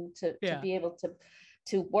musician, to be able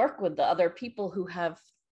to work with the other people who have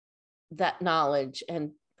that knowledge,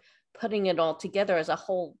 and putting it all together as a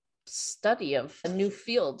whole study of a new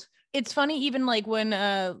field. It's funny, even like when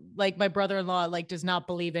like my brother-in-law like does not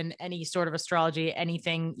believe in any sort of astrology,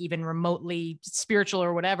 anything even remotely spiritual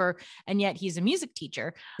or whatever, and yet he's a music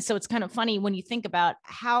teacher. So it's kind of funny when you think about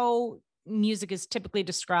how music is typically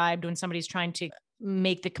described when somebody's trying to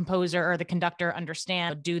make the composer or the conductor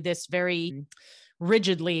understand, do this very,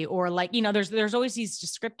 rigidly, or like, there's always these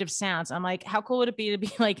descriptive sounds. I'm like, how cool would it be to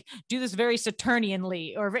be like, do this very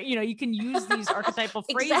Saturnianly, or, you can use these archetypal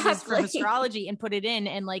phrases from astrology and put it in.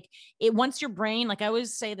 And like once your brain, like I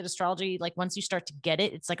always say that astrology, like once you start to get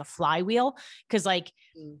it, it's like a flywheel. Cause like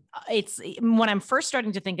it's when I'm first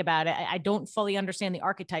starting to think about it, I don't fully understand the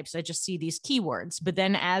archetypes. I just see these keywords, but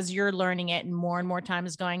then as you're learning it and more time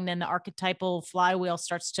is going, then the archetypal flywheel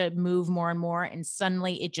starts to move more and more. And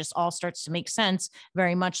suddenly it just all starts to make sense.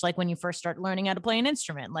 Very much like when you first start learning how to play an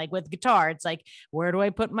instrument, like with guitar, it's like, where do I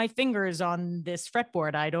put my fingers on this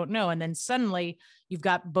fretboard? I don't know. And then suddenly you've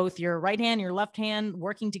got both your right hand, your left hand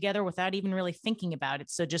working together without even really thinking about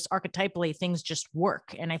it. So just archetypally things just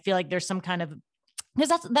work. And I feel like there's some kind of, because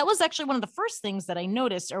that was actually one of the first things that I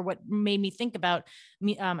noticed, or what made me think about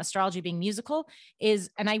astrology being musical is,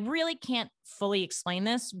 and I really can't fully explain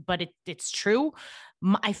this, but it's true.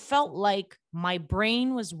 I felt like my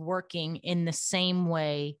brain was working in the same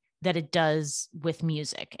way that it does with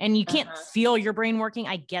music. And you can't feel your brain working.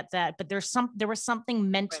 I get that. But there was something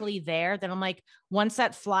mentally there that I'm like, once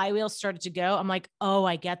that flywheel started to go, I'm like, oh,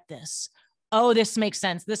 I get this. Oh, this makes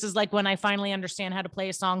sense. This is like when I finally understand how to play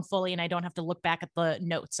a song fully and I don't have to look back at the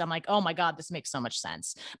notes. I'm like, oh my God, this makes so much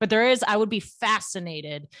sense. But I would be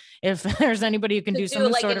fascinated if there's anybody who can do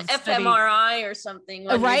some like sort an of fMRI or something.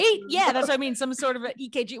 Right? Yeah, that's what I mean. Some sort of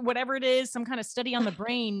EKG, whatever it is, some kind of study on the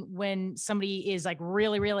brain when somebody is like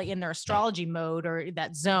really, really in their astrology mode or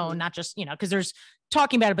that zone, not just, because there's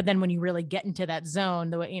talking about it, but then when you really get into that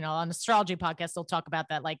zone, on the astrology podcast, they'll talk about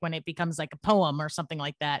that, like when it becomes like a poem or something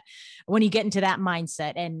like that, when you get into that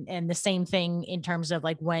mindset. And the same thing in terms of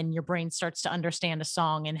like when your brain starts to understand a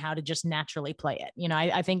song and how to just naturally play it.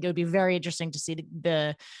 I think it would be very interesting to see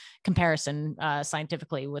the comparison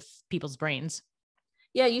scientifically with people's brains.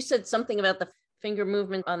 Yeah, you said something about the finger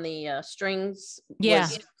movement on the strings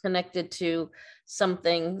was connected to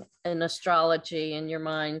something in astrology in your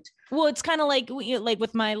mind. Well, it's kind of like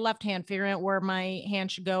with my left hand, figuring out where my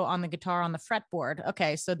hand should go on the guitar on the fretboard.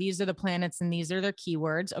 Okay, so these are the planets and these are their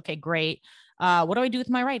keywords. Okay, great. What do I do with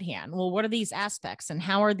my right hand? Well, what are these aspects and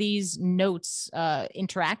how are these notes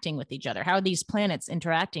interacting with each other? How are these planets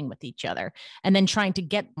interacting with each other? And then trying to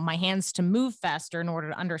get my hands to move faster in order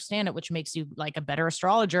to understand it, which makes you like a better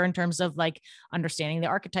astrologer in terms of like understanding the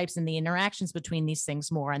archetypes and the interactions between these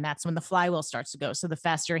things more. And that's when the flywheel starts to go. So the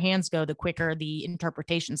faster your hands go, the quicker the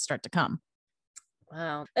interpretations start to come.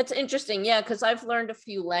 Wow, that's interesting. Yeah, because I've learned a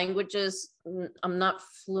few languages. I'm not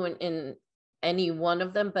fluent in any one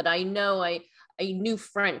of them, but I know I knew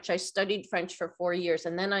French. I studied French for 4 years,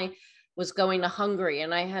 and then I was going to Hungary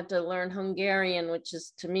and I had to learn Hungarian, which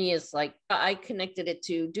is to me is like, I connected it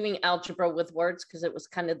to doing algebra with words because it was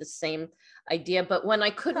kind of the same idea. But when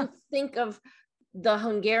I couldn't think of the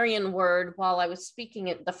Hungarian word while I was speaking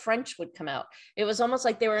it, the French would come out. It was almost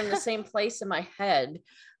like they were in the same place in my head,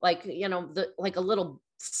 like, like a little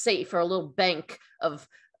safe or a little bank of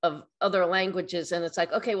other languages. And it's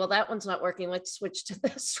like, okay, well, that one's not working. Let's switch to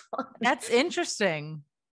this one. That's interesting.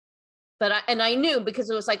 But I knew, because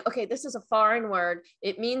it was like, okay, this is a foreign word.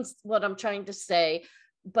 It means what I'm trying to say,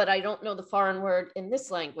 but I don't know the foreign word in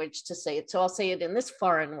this language to say it. So I'll say it in this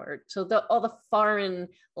foreign word. So all the foreign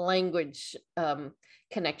language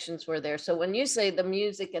connections were there. So when you say the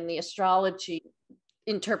music and the astrology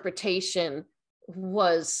interpretation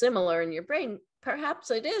was similar in your brain,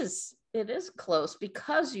 perhaps it is close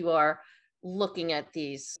because you are looking at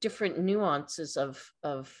these different nuances of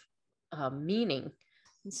meaning.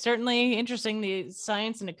 It's certainly interesting, the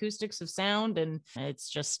science and acoustics of sound, and it's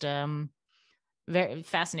just very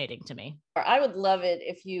fascinating to me. I would love it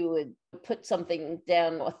if you would put something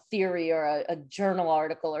down, a theory or a journal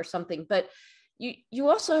article or something. But you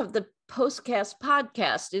also have the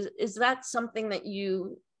PostcastPodcast. Is that something that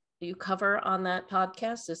you cover on that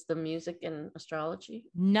podcast, is the music and astrology?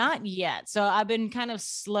 Not yet. So I've been kind of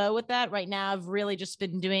slow with that right now. I've really just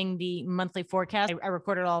been doing the monthly forecast. I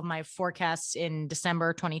recorded all of my forecasts in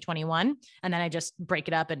December 2021, and then I just break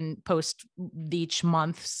it up and post each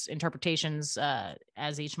month's interpretations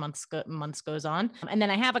as each month goes on. And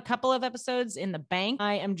then I have a couple of episodes in the bank.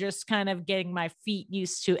 I am just kind of getting my feet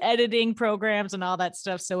used to editing programs and all that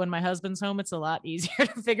stuff. So when my husband's home, it's a lot easier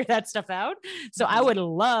to figure that stuff out. So I would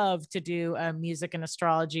love love to do a music and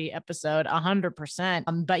astrology episode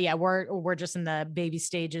 100%. But yeah, we're just in the baby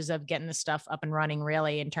stages of getting the stuff up and running,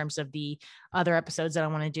 really, in terms of the other episodes that I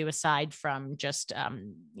want to do aside from just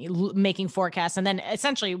making forecasts. And then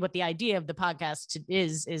essentially what the idea of the podcast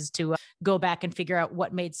is to go back and figure out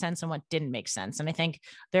what made sense and what didn't make sense. And I think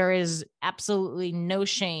there is absolutely no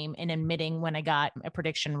shame in admitting when I got a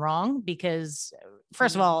prediction wrong, because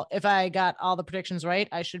first of all, if I got all the predictions right,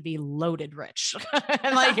 I should be loaded rich.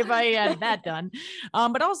 And like if I had that done,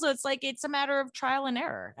 but also it's like, it's a matter of trial and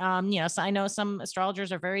error. So I know some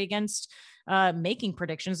astrologers are very against making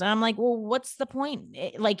predictions. And I'm like, well, what's the point?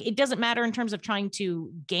 It doesn't matter in terms of trying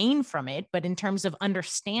to gain from it, but in terms of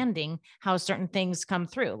understanding how certain things come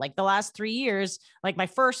through. Like the last 3 years, like my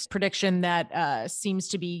first prediction that seems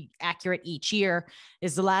to be accurate each year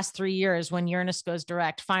is the last 3 years when Uranus goes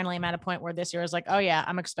direct. Finally, I'm at a point where this year is like, oh yeah,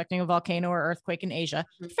 I'm expecting a volcano or earthquake in Asia.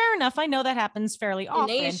 Fair enough. I know that happens fairly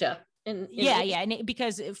often. In Asia. Yeah. And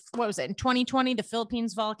because what was it, in 2020, the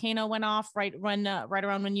Philippines volcano went off right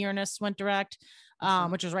around when Uranus went direct,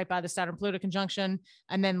 which was right by the Saturn-Pluto conjunction.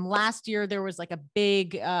 And then last year there was like a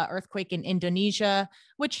big earthquake in Indonesia,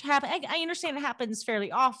 which I understand it happens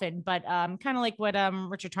fairly often, but kind of like what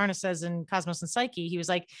Richard Tarnas says in Cosmos and Psyche. He was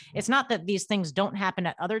like, it's not that these things don't happen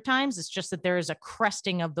at other times. It's just that there is a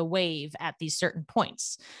cresting of the wave at these certain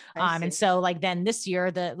points. And so like then this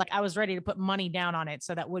year, I was ready to put money down on it.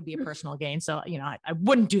 So that would be a personal gain. So, I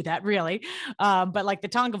wouldn't do that really. But like the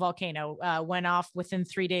Tonga volcano went off within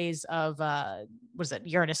 3 days of was it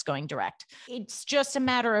Uranus going direct. It's just a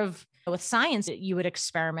matter of, with science, you would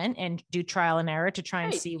experiment and do trial and error to try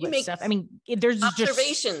and see what stuff. I mean, there's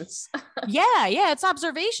observations. Yeah. It's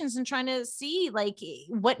observations and trying to see like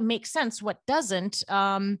what makes sense, what doesn't.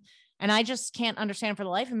 And I just can't understand for the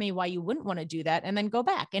life of me why you wouldn't want to do that and then go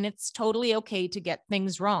back. And it's totally okay to get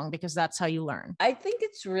things wrong because that's how you learn. I think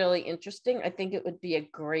it's really interesting. I think it would be a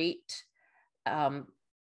great thing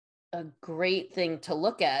to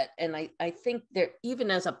look at. And I think there, even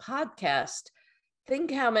as a podcast,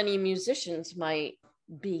 think how many musicians might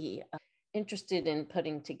be interested in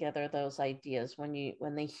putting together those ideas when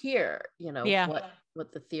they hear,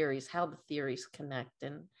 what the theories, how the theories connect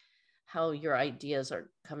and how your ideas are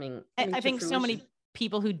coming. I think so many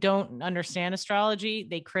people who don't understand astrology,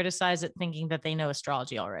 they criticize it thinking that they know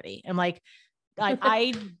astrology already. And like,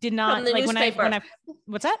 I did not like when I,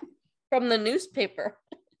 what's that? From the newspaper.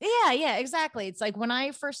 Yeah, exactly. It's like when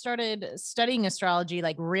I first started studying astrology,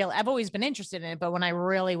 I've always been interested in it, but when I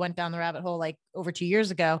really went down the rabbit hole, like over 2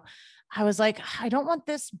 years ago, I was like, I don't want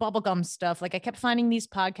this bubblegum stuff. Like I kept finding these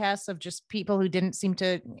podcasts of just people who didn't seem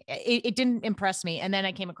to, it didn't impress me. And then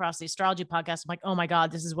I came across the astrology podcast. I'm like, oh my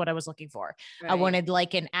God, this is what I was looking for. Right. I wanted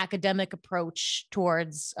like an academic approach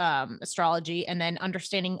towards astrology and then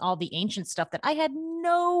understanding all the ancient stuff that I had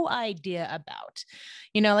no idea about.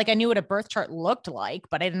 Like I knew what a birth chart looked like,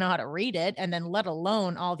 but I didn't know how to read it. And then let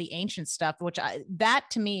alone all the ancient stuff, that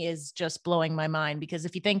to me is just blowing my mind. Because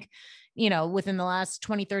if you think, within the last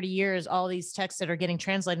 20, 30 years, all these texts that are getting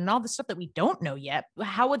translated and all the stuff that we don't know yet,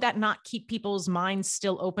 how would that not keep people's minds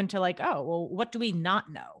still open to like, oh, well, what do we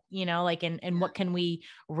not know? And what can we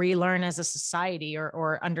relearn as a society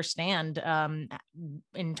or understand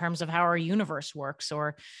in terms of how our universe works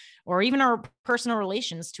or even our personal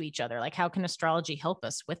relations to each other? Like, how can astrology help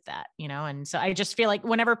us with that? And so I just feel like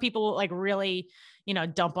whenever people like really,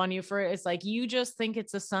 dump on you for it, it's like, you just think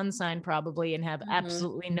it's a sun sign probably and have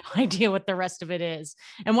absolutely no idea what the rest of it is.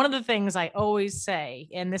 And one of the things I always say,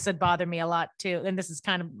 and this had bothered me a lot too, and this is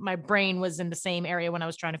kind of, my brain was in the same area when I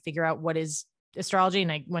was trying to figure out what is astrology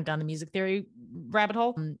and I went down the music theory rabbit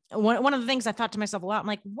hole. One of the things I thought to myself a lot, I'm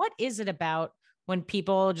like, what is it about when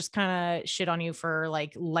people just kind of shit on you for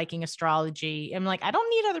like liking astrology? I'm like, I don't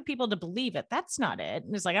need other people to believe it. That's not it.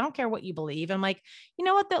 And it's like, I don't care what you believe. I'm like, you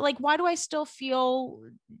know what, that like, why do I still feel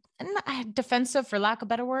defensive, for lack of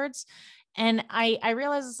better words? And I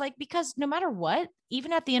realize it's like, because no matter what,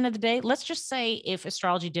 even at the end of the day, let's just say if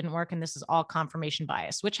astrology didn't work and this is all confirmation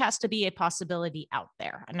bias, which has to be a possibility out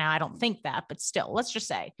there. Now, I don't think that, but still, let's just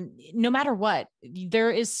say no matter what, there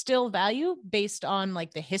is still value based on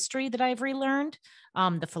like the history that I've relearned,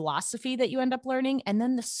 the philosophy that you end up learning, and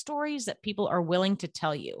then the stories that people are willing to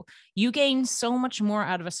tell you. You gain so much more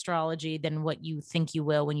out of astrology than what you think you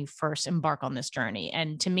will when you first embark on this journey.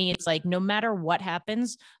 And to me, it's like, no matter what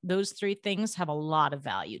happens, those three things have a lot of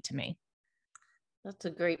value to me. That's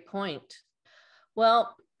a great point.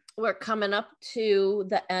 Well, we're coming up to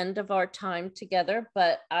the end of our time together,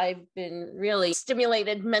 but I've been really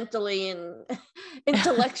stimulated mentally and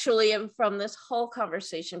intellectually and from this whole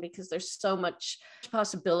conversation, because there's so much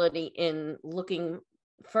possibility in looking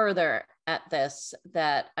further at this,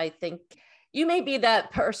 that I think you may be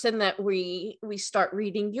that person that we start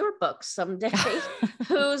reading your books someday,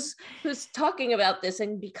 who's talking about this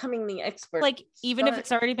and becoming the expert. Like, even if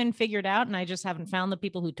it's already been figured out and I just haven't found the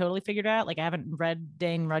people who totally figured it out, like I haven't read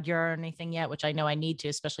Dane Rudyard or anything yet, which I know I need to,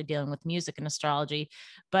 especially dealing with music and astrology.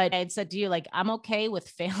 But I'd said to you, like, I'm okay with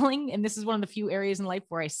failing. And this is one of the few areas in life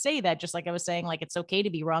where I say that, just like I was saying, like, it's okay to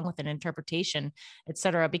be wrong with an interpretation, et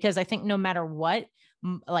cetera, because I think no matter what,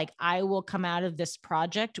 like I will come out of this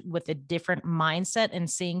project with a different mindset and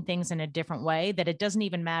seeing things in a different way, that it doesn't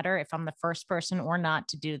even matter if I'm the first person or not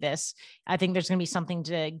to do this. I think there's going to be something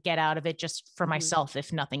to get out of it just for myself,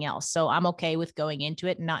 if nothing else. So I'm okay with going into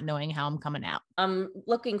it and not knowing how I'm coming out. I'm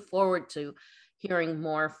looking forward to hearing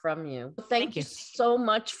more from you. Thank you so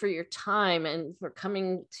much for your time and for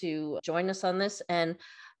coming to join us on this. And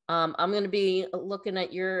I'm going to be looking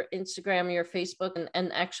at your Instagram, your Facebook,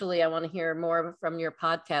 and actually I want to hear more from your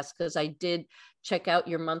podcast, because I did check out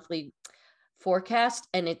your monthly forecast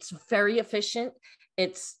and it's very efficient.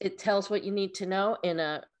 It tells what you need to know in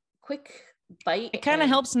a quick bite. It kind of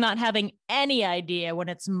helps not having any idea when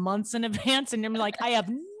it's months in advance and I'm like, I have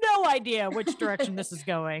no idea which direction this is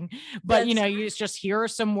going. But you know, you just hear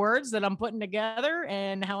some words that I'm putting together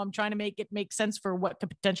and how I'm trying to make it make sense for what could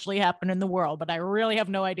potentially happen in the world. But I really have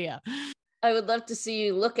no idea. I would love to see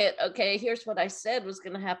you look at, okay, here's what I said was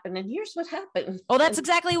going to happen, and here's what happened. Oh, that's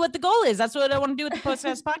exactly what the goal is. That's what I want to do with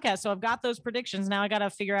the podcast. So I've got those predictions. Now I got to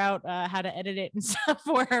figure out how to edit it and stuff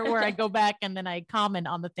where I go back and then I comment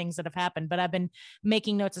on the things that have happened. But I've been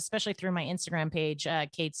making notes, especially through my Instagram page,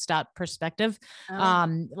 Kate's Perspective.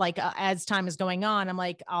 As time is going on, I'm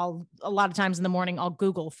like, a lot of times in the morning, I'll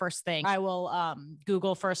Google first thing. I will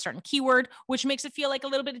Google for a certain keyword, which makes it feel like a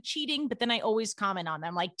little bit of cheating, but then I always comment on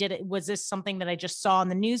them. Like, was this something that I just saw on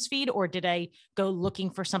the news feed, or did I go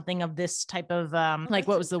looking for something of this type of like,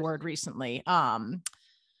 what was the word recently?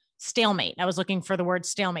 Stalemate. I was looking for the word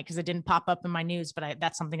stalemate because it didn't pop up in my news, but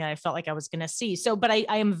that's something that I felt like I was going to see. So, but I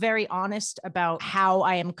am very honest about how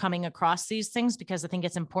I am coming across these things, because I think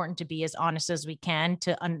it's important to be as honest as we can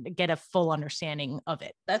to get a full understanding of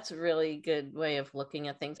it. That's a really good way of looking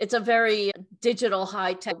at things. It's a very digital,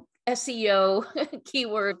 high-tech SEO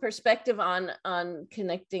keyword perspective on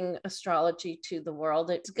connecting astrology to the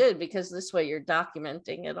world. It's good because this way you're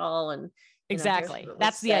documenting it all. And exactly.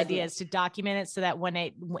 That's the idea, is to document it so that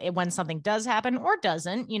when something does happen or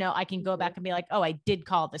doesn't, you know, I can go back and be like, oh, I did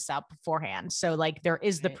call this out beforehand. So like there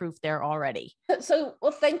is the proof there already. So,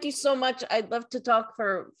 well, thank you so much. I'd love to talk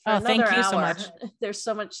for another thank you hour. So much. There's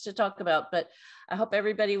so much to talk about, but I hope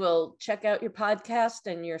everybody will check out your podcast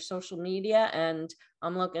and your social media. And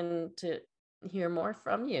I'm looking to hear more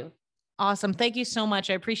from you. Awesome. Thank you so much.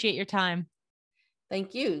 I appreciate your time.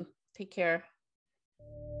 Thank you. Take care.